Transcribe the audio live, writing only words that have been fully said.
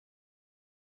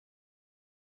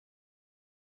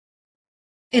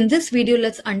In this video,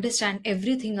 let's understand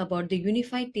everything about the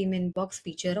unified team inbox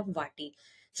feature of Wati.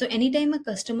 So anytime a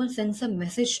customer sends a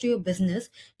message to your business,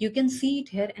 you can see it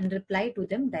here and reply to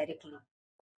them directly.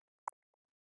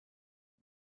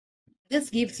 This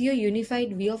gives you a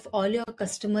unified view of all your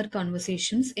customer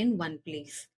conversations in one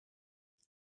place.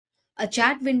 A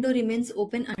chat window remains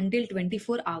open until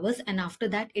 24 hours, and after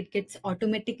that it gets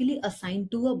automatically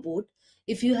assigned to a bot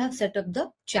if you have set up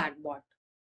the chat bot.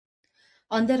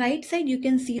 On the right side, you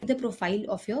can see the profile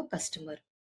of your customer.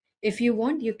 If you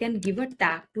want, you can give a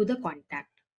tag to the contact.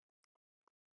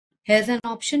 Here's an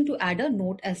option to add a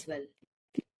note as well.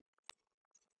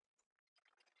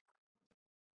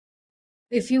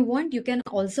 If you want, you can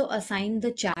also assign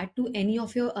the chat to any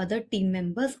of your other team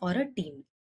members or a team.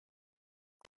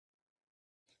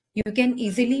 You can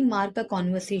easily mark a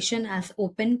conversation as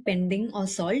open, pending, or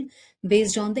solved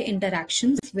based on the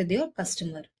interactions with your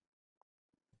customer.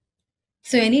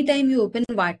 So anytime you open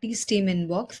Vati's team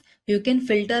inbox, you can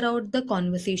filter out the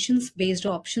conversations based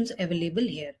on options available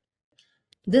here.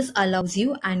 This allows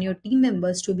you and your team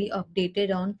members to be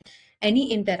updated on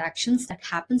any interactions that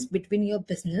happens between your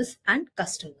business and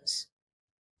customers.